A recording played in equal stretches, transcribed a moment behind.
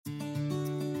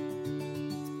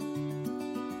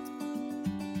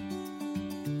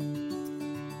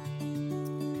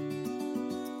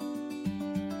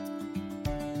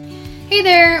Hey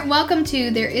there, welcome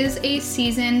to There Is a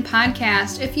Season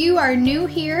podcast. If you are new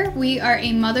here, we are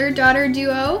a mother-daughter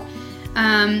duo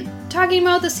talking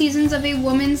about the seasons of a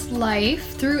woman's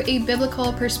life through a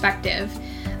biblical perspective.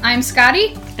 I'm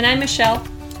Scotty. And I'm Michelle.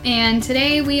 And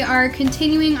today we are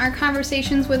continuing our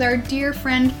conversations with our dear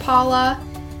friend Paula.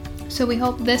 So we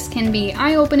hope this can be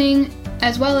eye-opening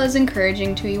as well as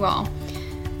encouraging to you all.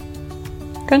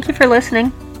 Thank you for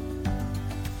listening.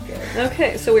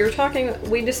 Okay, so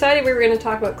we decided we were going to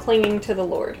talk about clinging to the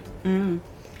Lord. I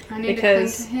need to cling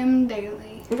to Him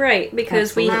daily. Right,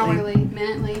 because hourly,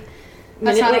 minutely.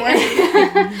 That's not a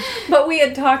word. But we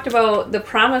had talked about the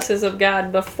promises of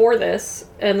God before this,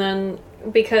 and then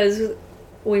because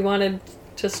we wanted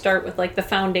to start with like the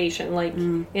foundation,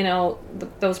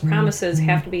 those promises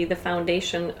have to be the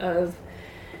foundation of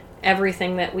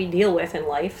everything that we deal with in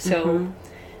life. So,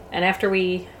 and after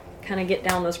we kind of get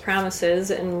down those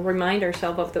promises and remind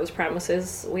ourselves of those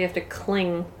promises, we have to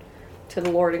cling to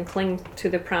the Lord and cling to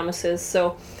the promises.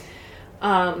 So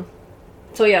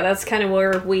that's kind of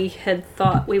where we had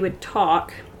thought we would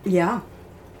talk. Yeah.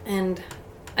 And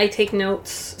I take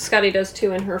notes, Scotty does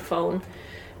too, in her phone,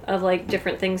 of like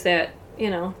different things that,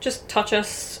 just touch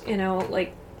us,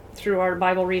 like through our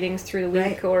Bible readings through the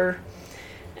week or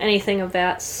anything of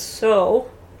that. So.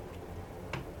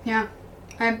 Yeah.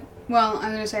 I'm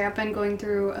going to say I've been going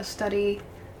through a study.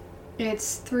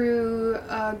 It's through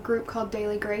a group called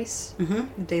Daily Grace.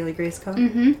 Daily Grace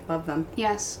Code. Love them.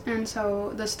 Yes. And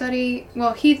so the study,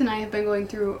 Heath and I have been going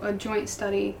through a joint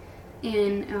study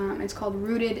in, it's called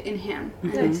Rooted in Him.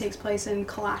 And it takes place in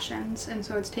Colossians. And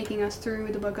so it's taking us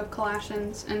through the book of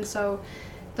Colossians. And so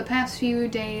the past few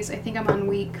days, I think I'm on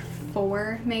week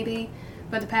 4 maybe.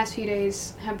 But the past few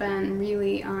days have been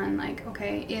really on, like,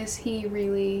 okay, is he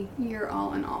really your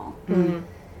all in all?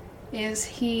 Is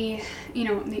he,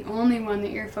 the only one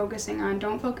that you're focusing on?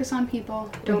 Don't focus on people.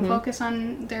 Don't focus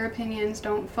on their opinions.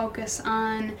 Don't focus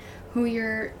on who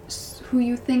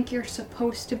you think you're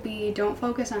supposed to be. Don't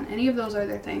focus on any of those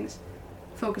other things.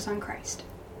 Focus on Christ.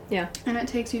 Yeah. And it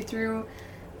takes you through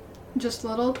just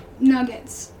little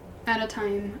nuggets at a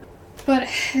time. But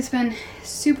it's been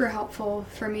super helpful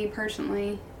for me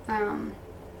personally,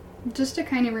 just to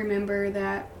kind of remember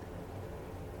that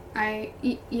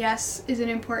yes, is it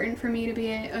important for me to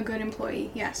be a good employee?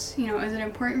 Yes. Is it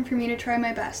important for me to try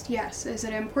my best? Yes. Is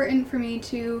it important for me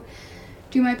to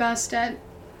do my best at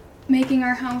making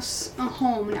our house a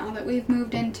home now that we've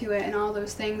moved into it and all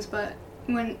those things? But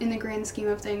when in the grand scheme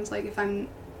of things, like if I'm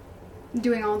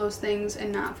doing all those things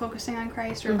and not focusing on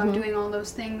Christ, or if I'm doing all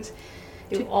those things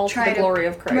to all for the glory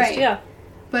of Christ. Right. Yeah.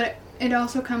 But it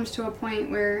also comes to a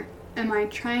point where, am I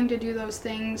trying to do those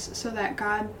things so that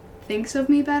God thinks of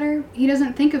me better? He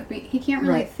doesn't think of me. He can't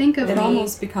really think of me. It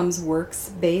almost becomes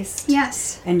works-based.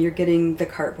 Yes. And you're getting the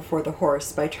cart before the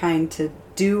horse by trying to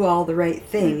do all the right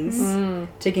things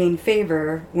to gain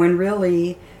favor, when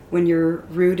really, when you're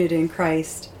rooted in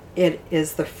Christ, it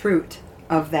is the fruit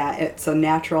of that. It's a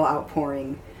natural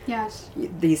outpouring. Yes.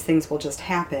 These things will just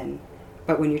happen.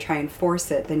 But when you try and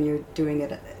force it, then you're doing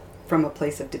it from a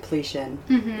place of depletion.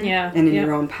 Yeah. And in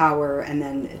your own power, and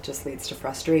then it just leads to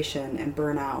frustration and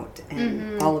burnout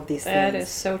and all of these things. That is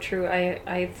so true.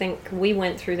 I think we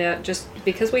went through that just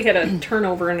because we had a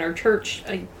turnover in our church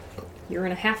a year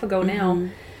and a half ago now.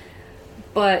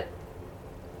 But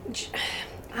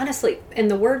honestly,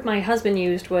 and the word my husband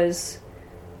used was,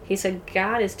 he said,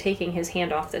 God is taking his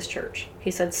hand off this church. He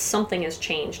said, something has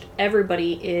changed.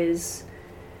 Everybody is...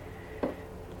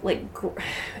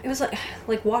 it was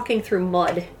like walking through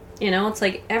mud, it's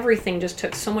like everything just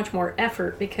took so much more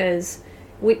effort because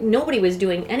nobody was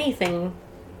doing anything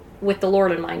with the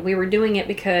Lord in mind. We were doing it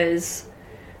because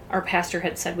our pastor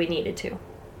had said we needed to.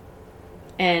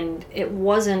 And it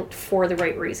wasn't for the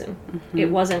right reason. It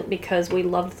wasn't because we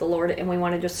loved the Lord and we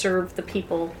wanted to serve the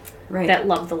people that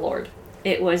love the Lord.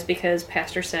 It was because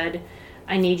pastor said,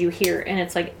 I need you here. And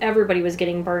it's like everybody was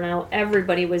getting burnout.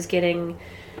 Everybody was getting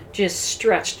just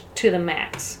stretched to the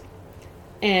max.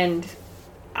 And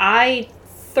I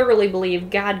thoroughly believe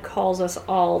God calls us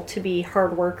all to be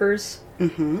hard workers.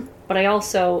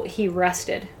 But he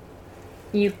rested.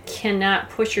 You cannot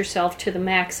push yourself to the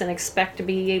max and expect to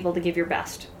be able to give your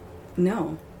best.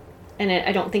 No. And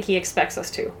I don't think he expects us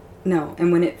to. No.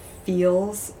 And when it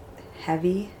feels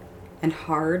heavy and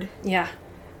hard. Yeah.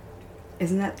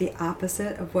 Isn't that the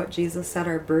opposite of what Jesus said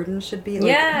our burden should be?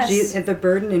 Yes. The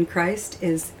burden in Christ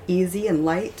is easy and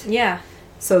light. Yeah.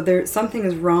 So something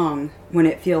is wrong when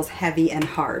it feels heavy and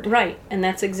hard. Right. And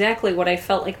that's exactly what I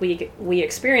felt like we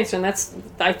experienced. And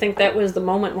I think that was the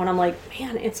moment when I'm like,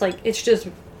 man, it's just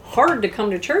hard to come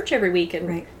to church every week.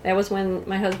 And that was when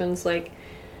my husband's like,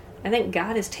 I think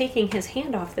God is taking his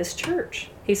hand off this church.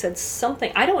 He said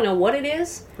something, I don't know what it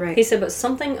is. Right. He said, but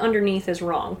something underneath is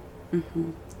wrong.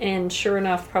 Mm-hmm. And sure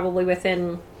enough, probably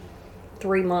within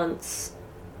 3 months,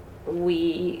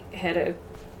 we had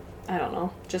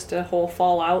just a whole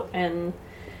fallout, and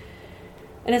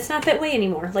it's not that way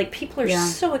anymore. Like, people are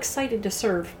so excited to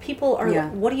serve. People are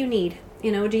like, what do you need?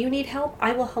 You know, do you need help?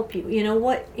 I will help you. You know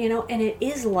what? You know, and it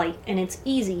is light, and it's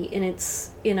easy, and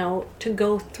it's, you know, to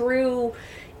go through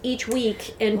each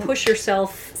week and push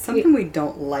yourself. Something we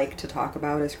don't like to talk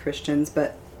about as Christians,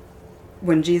 but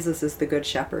when Jesus is the good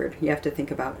shepherd, you have to think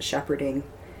about shepherding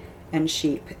and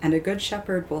sheep. And a good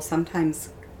shepherd will sometimes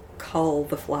cull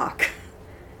the flock.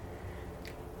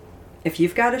 If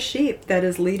you've got a sheep that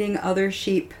is leading other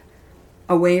sheep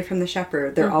away from the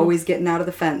shepherd, they're always getting out of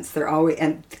the fence. They're always,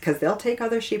 and because they'll take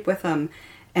other sheep with them,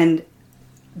 and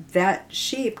that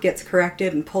sheep gets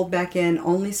corrected and pulled back in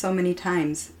only so many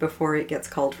times before it gets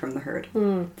culled from the herd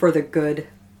for the good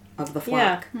of the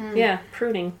flock. Yeah,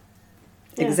 pruning.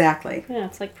 Yeah. Exactly. Yeah,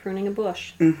 it's like pruning a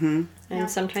bush. Mm-hmm. And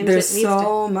sometimes there's it needs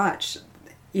so much,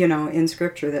 you know, in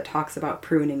Scripture that talks about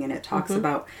pruning, and it talks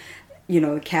about, you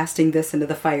know, casting this into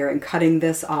the fire and cutting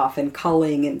this off and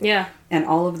culling and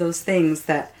all of those things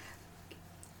that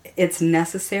it's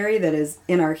necessary. That is,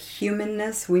 in our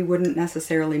humanness, we wouldn't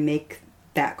necessarily make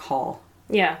that call.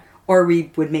 Yeah. Or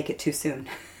we would make it too soon.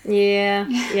 Yeah.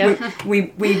 Yeah.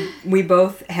 We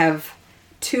both have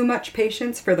too much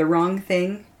patience for the wrong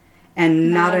thing,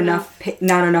 and not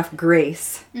enough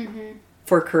grace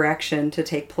for correction to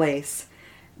take place.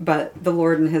 But the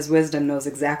Lord in his wisdom knows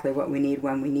exactly what we need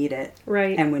when we need it.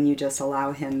 Right. And when you just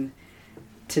allow him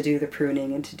to do the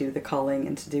pruning and to do the culling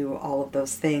and to do all of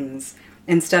those things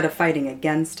instead of fighting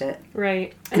against it.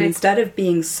 Right. And instead of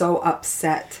being so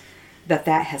upset that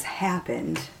has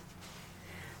happened,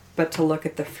 but to look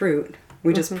at the fruit.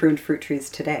 We just pruned fruit trees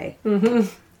today. Mm-hmm.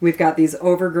 We've got these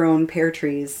overgrown pear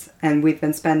trees, and we've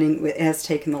been it has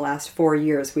taken the last 4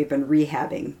 years, we've been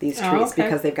rehabbing these trees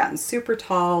because they've gotten super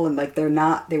tall and like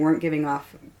they weren't giving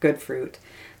off good fruit.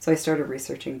 So I started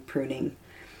researching pruning,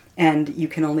 and you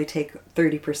can only take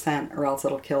 30% or else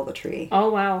it'll kill the tree.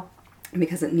 Oh, wow.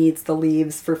 Because it needs the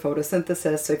leaves for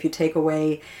photosynthesis. So if you take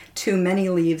away too many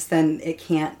leaves, then it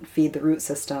can't feed the root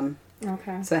system.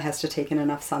 Okay. So it has to take in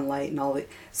enough sunlight and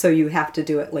so you have to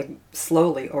do it like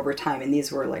slowly over time. And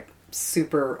these were like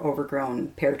super overgrown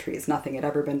pear trees. Nothing had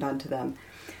ever been done to them.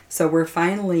 So we're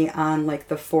finally on like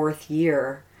the 4th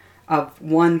year of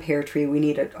one pear tree. We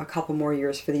need a couple more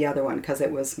years for the other one because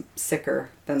it was sicker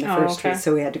than the first tree.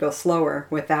 So we had to go slower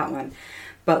with that one.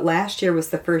 But last year was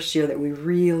the first year that we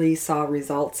really saw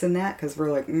results in that, because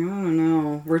we're like,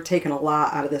 no, we're taking a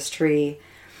lot out of this tree.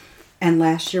 And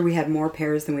last year we had more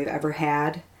pears than we've ever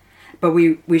had. But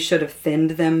we should have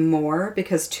thinned them more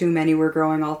because too many were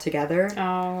growing all together.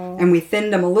 Oh. And we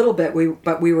thinned them a little bit,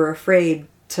 but we were afraid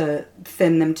to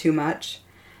thin them too much.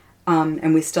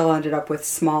 And we still ended up with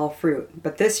small fruit.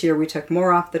 But this year we took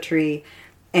more off the tree,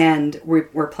 and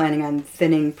we're planning on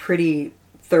thinning pretty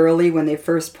thoroughly when they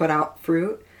first put out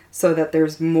fruit, so that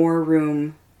there's more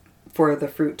room for the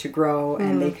fruit to grow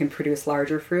and they can produce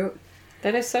larger fruit.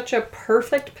 That is such a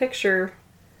perfect picture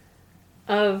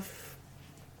of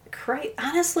Christ.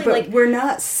 Honestly, but we're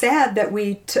not sad that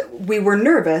we were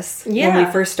nervous when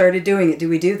we first started doing it. Do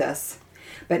we do this?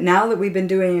 But now that we've been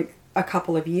doing it a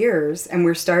couple of years and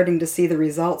we're starting to see the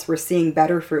results, we're seeing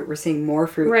better fruit, we're seeing more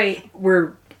fruit. Right.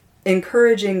 We're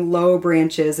encouraging low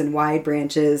branches and wide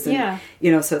branches, and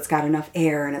you know, so it's got enough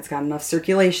air and it's got enough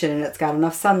circulation and it's got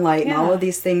enough sunlight and all of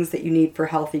these things that you need for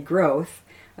healthy growth,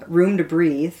 room to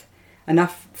breathe,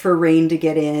 enough for rain to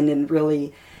get in, and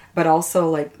really, but also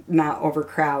like not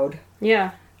overcrowd.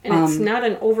 Yeah. And it's not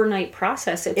an overnight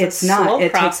process. It's a slow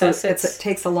process. It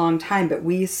takes a long time, but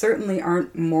we certainly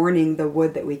aren't mourning the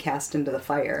wood that we cast into the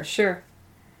fire. Sure.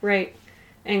 Right.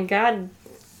 And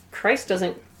Christ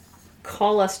doesn't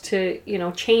call us to,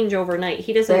 change overnight.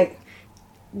 He doesn't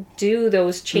do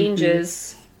those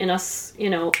changes in us,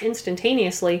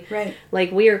 instantaneously. Right.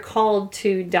 Like, we are called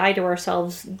to die to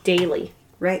ourselves daily.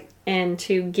 Right. And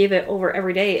to give it over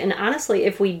every day. And honestly,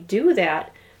 if we do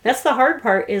that, that's the hard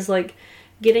part, is like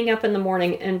getting up in the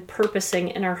morning and purposing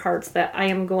in our hearts that I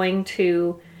am going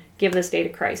to give this day to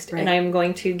Christ. Right. And I am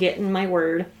going to get in my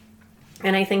word.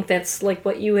 And I think that's like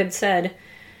what you had said.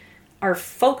 Our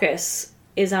focus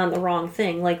is on the wrong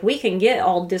thing. Like, we can get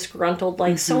all disgruntled,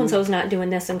 like so-and-so's not doing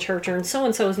this in church, or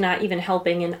so-and-so's not even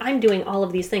helping, and I'm doing all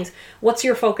of these things. What's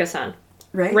your focus on?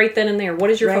 Right then and there. What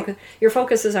is your focus? Your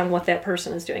focus is on what that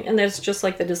person is doing. And that's just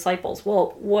like the disciples.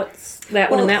 Well, what's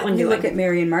that one and that one doing? You look at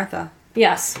Mary and Martha.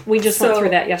 Yes, we just went through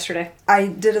that yesterday. I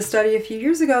did a study a few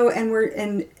years ago,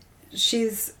 and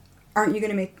aren't you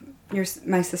going to make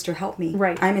my sister help me?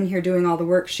 Right. I'm in here doing all the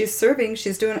work. She's serving,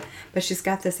 she's doing it, but she's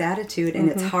got this attitude, and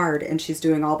it's hard, and she's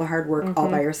doing all the hard work all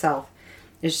by herself.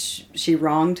 Is she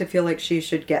wrong to feel like she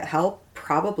should get help?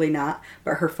 Probably not.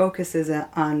 But her focus is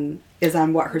on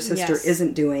what her sister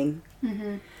isn't doing.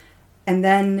 Mm-hmm. And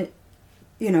then,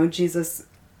 Jesus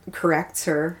corrects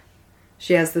her.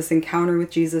 She has this encounter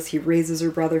with Jesus. He raises her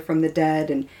brother from the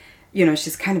dead, and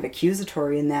she's kind of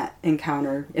accusatory in that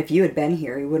encounter. If you had been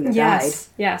here, he wouldn't have died.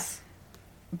 Yes.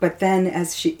 But then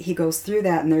as he goes through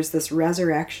that, and there's this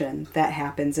resurrection that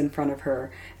happens in front of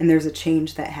her, and there's a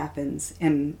change that happens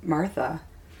in Martha,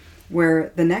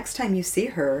 where the next time you see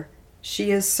her,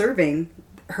 she is serving.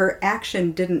 Her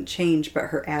action didn't change, but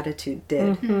her attitude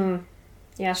did. Mm-hmm.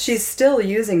 Yes. She's still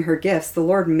using her gifts. The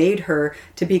Lord made her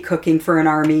to be cooking for an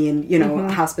army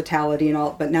and, hospitality and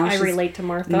all. But now I relate to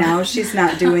Martha. Now she's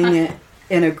not doing it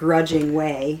in a grudging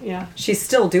way. Yeah. She's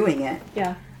still doing it.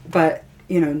 Yeah. But,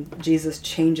 Jesus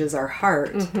changes our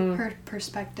heart. Mm-hmm. Her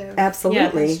perspective.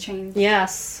 Absolutely. Has changed.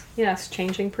 Yes. Yes.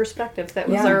 Changing perspective. That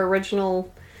was our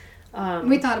original...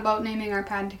 we thought about naming our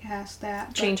podcast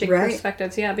that. Changing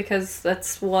perspectives. Yeah, because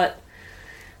that's what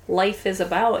life is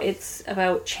about. It's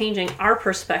about changing our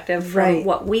perspective from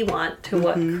what we want to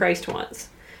what Christ wants.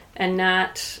 And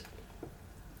not,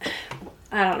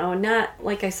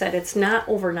 like I said, it's not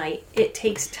overnight. It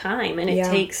takes time, and it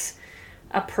takes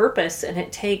a purpose, and it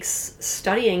takes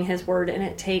studying His Word, and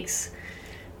it takes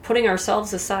putting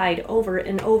ourselves aside over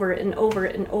and over and over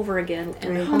and over again,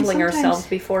 and humbling ourselves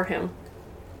before Him.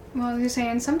 Well, you're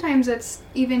saying sometimes it's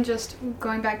even just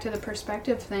going back to the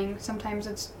perspective thing. Sometimes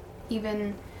it's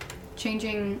even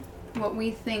changing what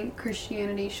we think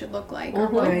Christianity should look like, or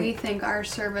what we think our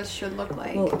service should look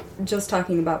like. Well, just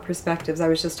talking about perspectives, I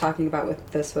was just talking about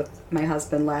with my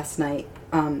husband last night,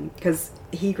 because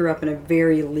he grew up in a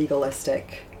very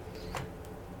legalistic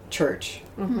church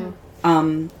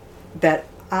that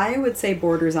I would say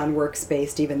borders on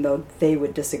works-based, even though they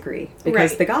would disagree,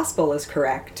 because the gospel is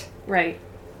correct. Right.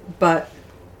 But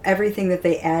everything that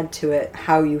they add to it,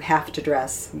 how you have to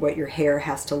dress, what your hair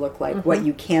has to look like, what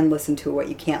you can listen to, what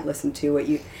you can't listen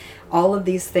to, all of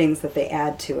these things that they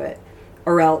add to it,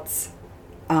 or else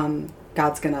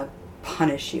God's going to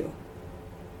punish you.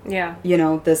 Yeah.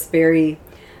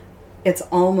 It's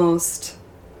almost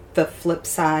the flip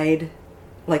side,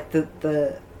 like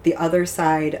the other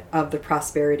side of the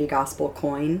prosperity gospel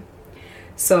coin.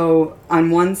 So on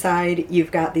one side,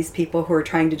 you've got these people who are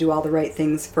trying to do all the right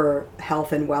things for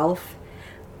health and wealth.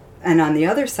 And on the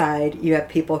other side, you have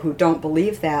people who don't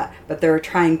believe that, but they're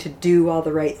trying to do all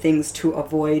the right things to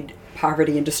avoid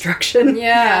poverty and destruction.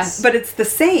 Yes. But it's the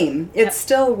same. It's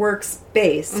still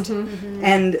works-based.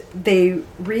 And they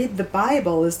read the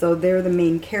Bible as though they're the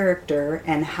main character,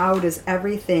 and how do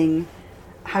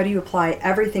you apply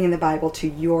everything in the Bible to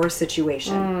your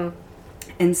situation?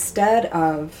 Instead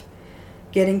of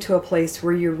getting to a place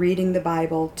where you're reading the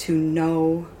Bible to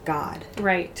know God.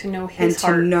 Right, to know His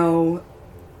heart. And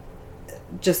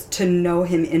to know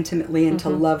Him intimately, and to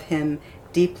love Him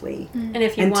deeply. And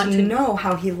if you want to know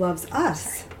how He loves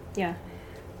us. Yeah.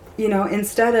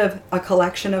 Instead of a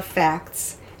collection of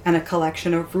facts and a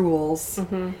collection of rules,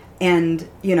 and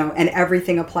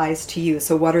everything applies to you.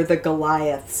 So what are the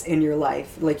Goliaths in your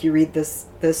life? Like, you read this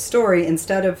story,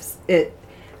 instead of it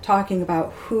talking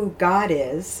about who God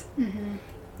is,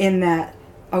 in that,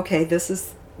 okay, this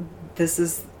is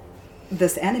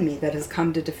this enemy that has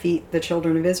come to defeat the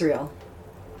children of Israel.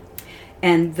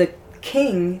 And the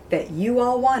king that you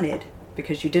all wanted,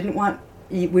 because you didn't want,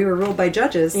 we were ruled by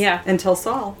judges until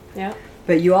Saul. Yeah.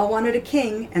 But you all wanted a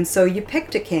king, and so you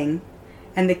picked a king,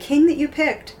 and the king that you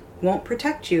picked won't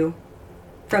protect you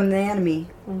from the enemy.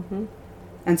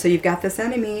 And so you've got this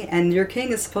enemy, and your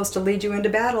king is supposed to lead you into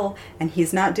battle, and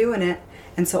he's not doing it.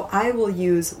 And so I will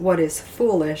use what is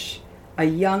foolish, a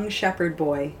young shepherd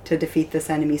boy, to defeat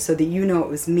this enemy, so that you know it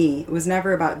was me. It was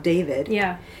never about David.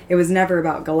 Yeah. It was never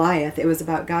about Goliath. It was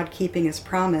about God keeping His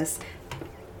promise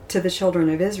to the children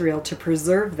of Israel to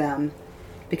preserve them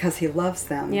because He loves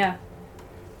them. Yeah.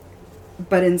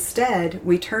 But instead,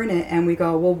 we turn it and we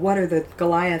go, well, what are the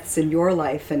Goliaths in your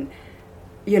life? And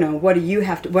what do you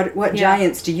have to, what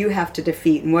giants do you have to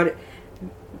defeat?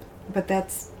 But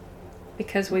that's...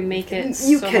 Because we make it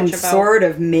You so can much about... sort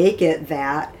of make it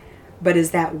that, but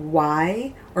is that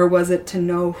why? Or was it to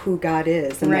know who God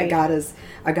is? And that God is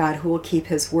a God who will keep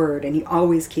His word, and He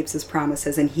always keeps His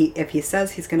promises. And if He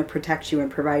says He's going to protect you and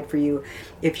provide for you,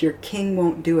 if your king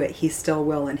won't do it, He still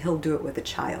will, and He'll do it with a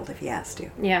child if He has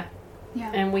to. Yeah.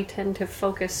 Yeah. And we tend to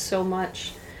focus so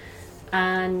much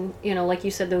on, like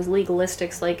you said, those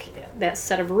legalistics, like that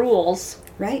set of rules.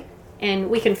 Right. And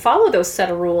we can follow those set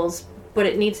of rules, but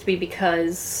it needs to be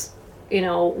because,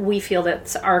 we feel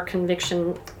that's our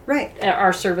conviction, right,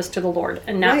 our service to the Lord,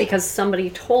 and not because somebody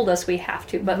told us we have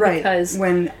to, but because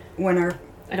when our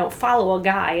I don't follow a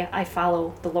guy, I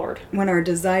follow the Lord. When our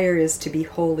desire is to be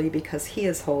holy because He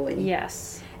is holy.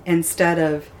 Yes. Instead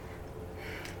of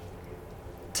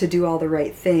to do all the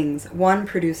right things, one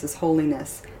produces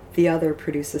holiness, the other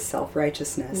produces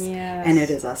self-righteousness. Yes. And it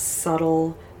is a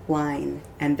subtle line,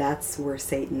 and that's where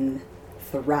Satan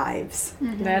thrives.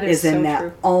 Mm-hmm. That is in so that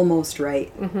true. Almost right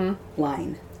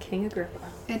line. King Agrippa.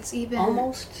 It's even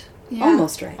almost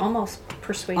right. Almost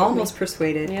persuaded. Almost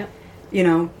persuaded. Yep.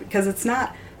 Because it's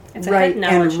not it's right a head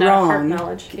knowledge, and wrong. Not a heart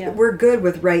knowledge. Yeah. We're good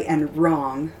with right and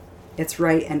wrong. It's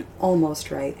right and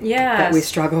almost right that we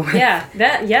struggle with. Yeah,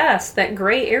 that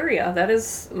gray area. That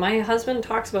is, my husband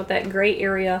talks about that gray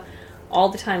area all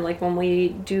the time, like when we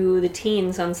do the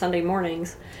teens on Sunday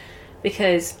mornings,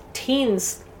 because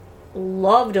teens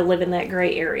love to live in that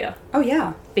gray area. Oh,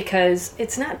 yeah. Because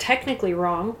it's not technically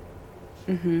wrong.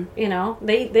 Mm-hmm.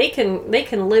 They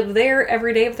can live there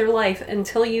every day of their life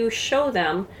until you show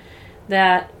them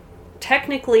that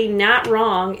technically not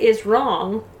wrong is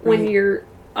wrong when you're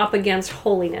up against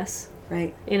holiness.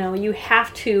 Right. You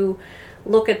have to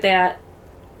look at that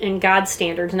in God's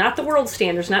standards, not the world's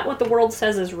standards, not what the world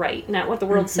says is right, not what the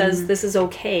world says this is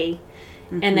okay.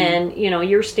 And then,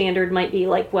 your standard might be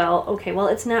like,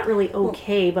 it's not really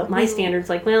okay, but my standard's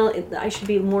like, I should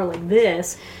be more like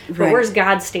this. But where's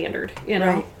God's standard,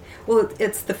 Right. Well,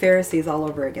 it's the Pharisees all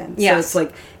over again. Yes. So it's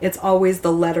like, it's always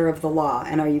the letter of the law.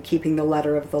 And are you keeping the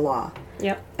letter of the law?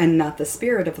 Yep. And not the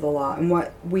spirit of the law. And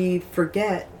what we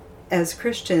forget as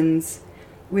Christians,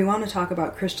 we want to talk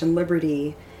about Christian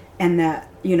liberty and that,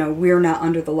 we're not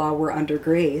under the law, we're under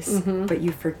grace. Mm-hmm. But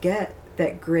you forget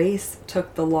that grace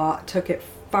took it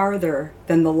farther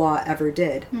than the law ever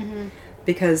did. Mm-hmm.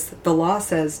 Because the law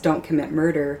says don't commit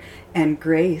murder, and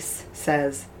grace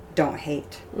says don't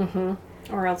hate. Mm-hmm.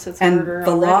 Or else it's and murder. And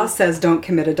the law says don't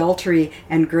commit adultery,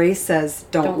 and grace says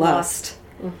don't lust.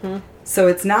 Mm-hmm. So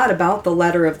it's not about the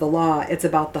letter of the law, it's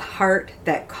about the heart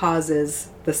that causes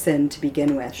the sin to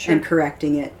begin with, and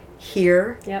correcting it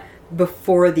here. Yep.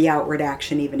 Before the outward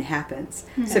action even happens.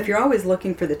 Mm-hmm. So if you're always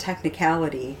looking for the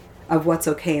technicality of what's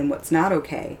okay and what's not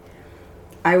okay,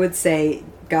 I would say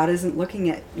God isn't looking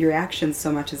at your actions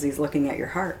so much as He's looking at your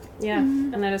heart. Yeah,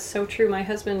 and that is so true. My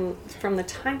husband, from the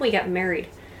time we got married,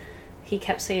 he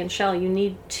kept saying, Shell, you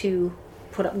need to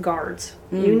put up guards.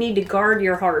 You need to guard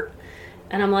your heart.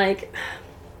 And I'm like,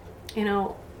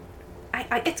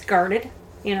 it's guarded,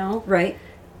 Right.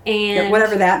 And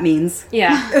whatever that means.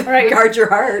 Yeah, right. Guard your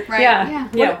heart. Right.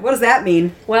 Yeah. What does that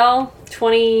mean? Well,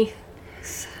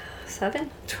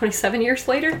 27 years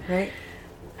later, right?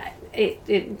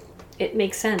 It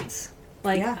makes sense.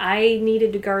 I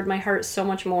needed to guard my heart so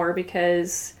much more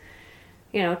because,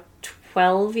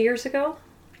 12 years ago,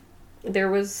 there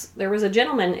was a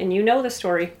gentleman, and you know the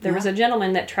story. There was a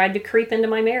gentleman that tried to creep into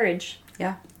my marriage.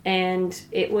 Yeah. And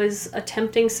it was a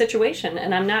tempting situation,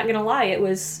 and I'm not going to lie, it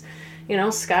was...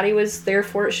 Scotty was there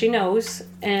for it, she knows,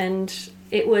 and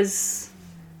it was,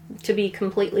 to be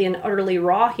completely and utterly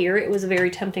raw here, it was a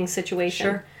very tempting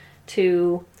situation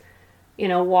to,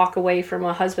 walk away from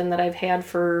a husband that I've had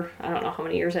for, I don't know how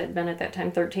many years I'd been at that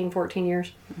time, 13, 14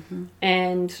 years,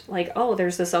 and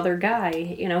there's this other guy,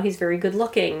 he's very good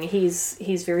looking,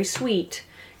 he's very sweet,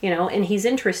 and he's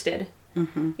interested,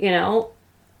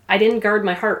 I didn't guard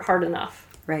my heart hard enough.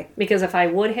 Right. Because if I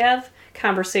would have,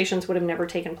 conversations would have never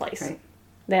taken place. Right.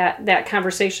 That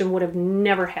conversation would have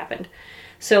never happened.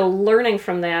 So learning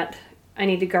from that, I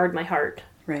need to guard my heart.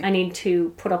 Right. I need to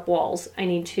put up walls. I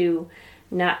need to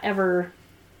not ever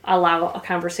allow a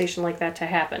conversation like that to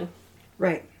happen.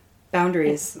 Right.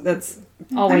 Boundaries. That's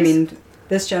always.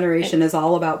 This generation is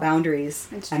all about boundaries,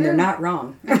 and they're not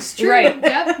wrong. It's true. Right.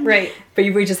 Yep. Right. But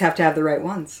we just have to have the right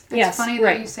ones. It's funny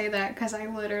that you say that, because I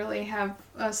literally have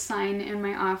a sign in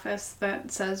my office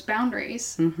that says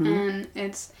boundaries, and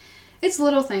it's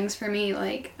little things for me,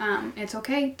 like it's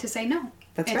okay to say no.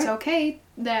 It's okay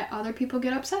that other people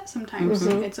get upset sometimes.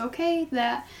 It's okay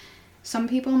that some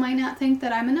people might not think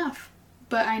that I'm enough,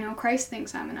 but I know Christ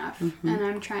thinks I'm enough, and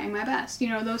I'm trying my best.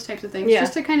 Those types of things. Yeah.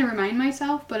 Just to kind of remind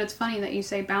myself, but it's funny that you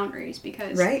say boundaries,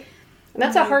 because... Right. And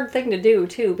that's a hard thing to do,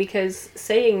 too, because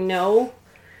saying no...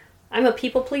 I'm a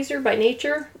people pleaser by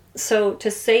nature, so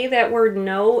to say that word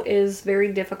no is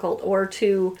very difficult, or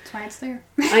to... That's why it's there.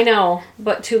 I know,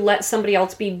 but to let somebody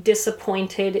else be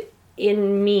disappointed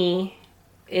in me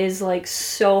is,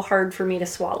 so hard for me to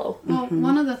swallow. Well,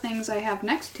 one of the things I have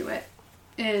next to it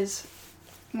is...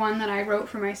 one that I wrote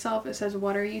for myself. It says,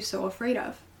 "What are you so afraid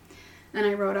of?" And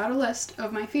I wrote out a list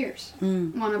of my fears.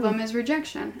 One of them is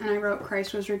rejection, and I wrote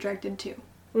Christ was rejected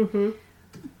too.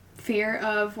 Fear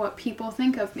of what people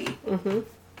think of me.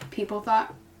 People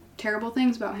thought terrible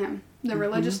things about him. The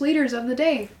religious leaders of the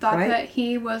day thought that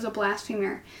he was a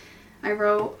blasphemer. I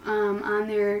wrote on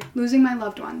there, losing my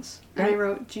loved ones. And I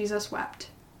wrote, Jesus wept.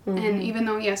 And even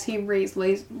though, yes, he raised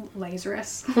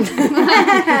Lazarus.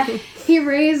 He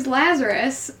raised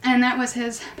Lazarus, and that was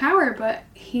his power, but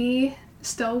he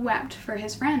still wept for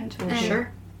his friend.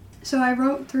 Sure. So I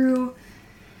wrote through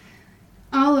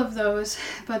all of those,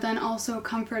 but then also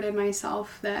comforted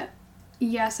myself that,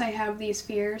 yes, I have these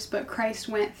fears, but Christ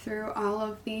went through all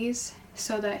of these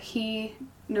so that he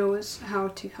knows how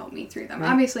to help me through them.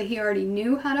 Obviously, he already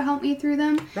knew how to help me through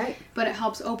them, but it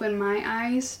helps open my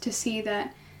eyes to see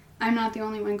that I'm not the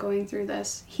only one going through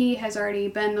this. He has already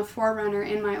been the forerunner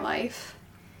in my life.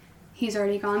 He's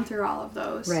already gone through all of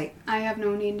those. I have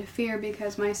no need to fear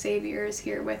because my Savior is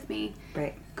here with me,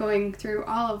 going through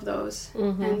all of those.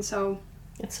 And so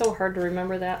it's so hard to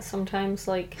remember that sometimes,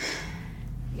 like,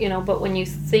 you know, but when you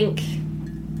think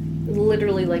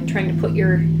literally like trying to put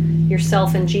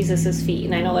yourself in Jesus's feet,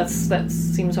 and I know that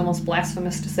seems almost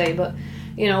blasphemous to say, but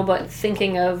you know, but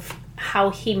thinking of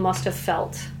how he must have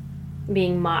felt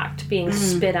being mocked, being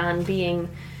spit on, being,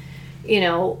 you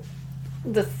know,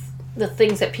 the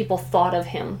things that people thought of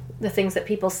him, the things that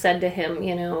people said to him,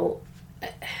 you know,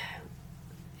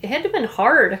 it had to have been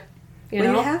hard. You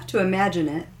know? You have to imagine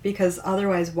it, because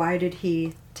otherwise why did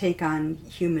he take on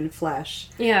human flesh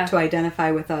to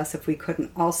identify with us if we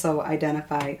couldn't also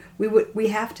identify? We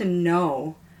have to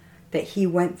know that he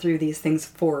went through these things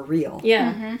for real.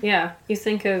 Yeah. You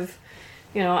think of,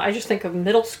 you know, I just think of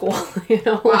middle school, you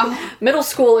know. Like, middle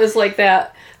school is like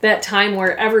that time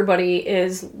where everybody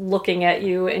is looking at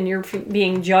you and you're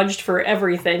being judged for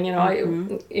everything, you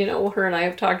know. Her and I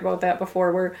have talked about that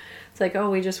before, where it's like, oh,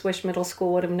 we just wish middle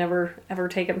school would have never ever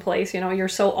taken place, you know. You're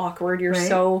so awkward, you're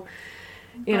so,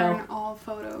 you know, all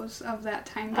photos of that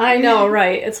time. I know,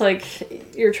 right? It's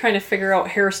like you're trying to figure out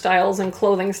hairstyles and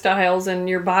clothing styles, and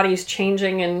your body's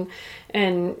changing,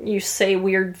 and you say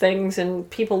weird things, and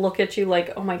people look at you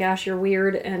like, oh my gosh, you're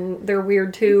weird, and they're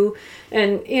weird too.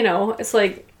 And, you know, it's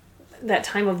like that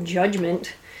time of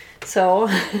judgment. So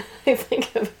I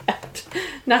think of that.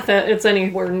 Not that it's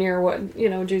anywhere near what, you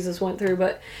know, Jesus went through,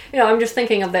 but, you know, I'm just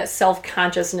thinking of that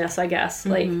self-consciousness, I guess,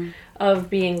 like, of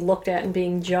being looked at and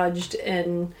being judged,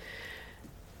 and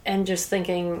just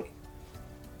thinking,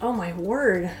 oh my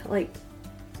word, like,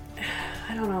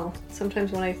 I don't know.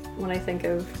 Sometimes when I think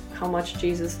of how much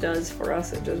Jesus does for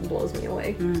us, it just blows me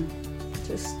away.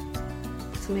 It's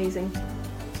amazing.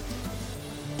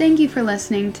 Thank you for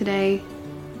listening today.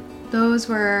 Those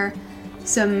were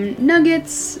some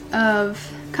nuggets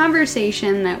of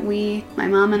conversation that my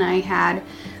mom and I had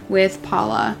with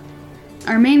Paula.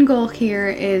 Our main goal here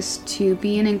is to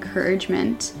be an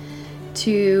encouragement,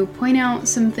 to point out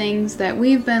some things that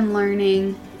we've been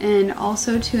learning, and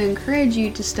also to encourage you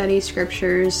to study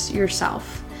scriptures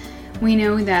yourself. We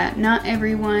know that not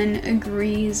everyone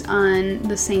agrees on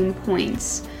the same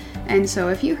points, and so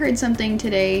if you heard something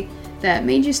today that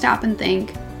made you stop and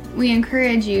think, we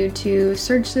encourage you to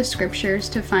search the scriptures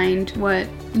to find what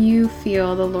you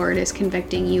feel the Lord is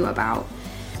convicting you about.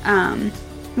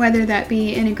 Whether that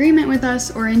be in agreement with us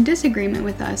or in disagreement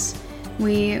with us,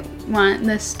 we want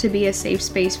this to be a safe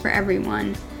space for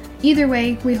everyone. Either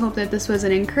way, we hope that this was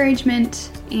an encouragement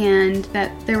and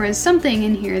that there was something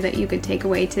in here that you could take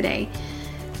away today.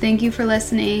 Thank you for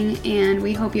listening, and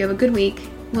we hope you have a good week.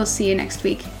 We'll see you next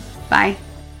week. Bye.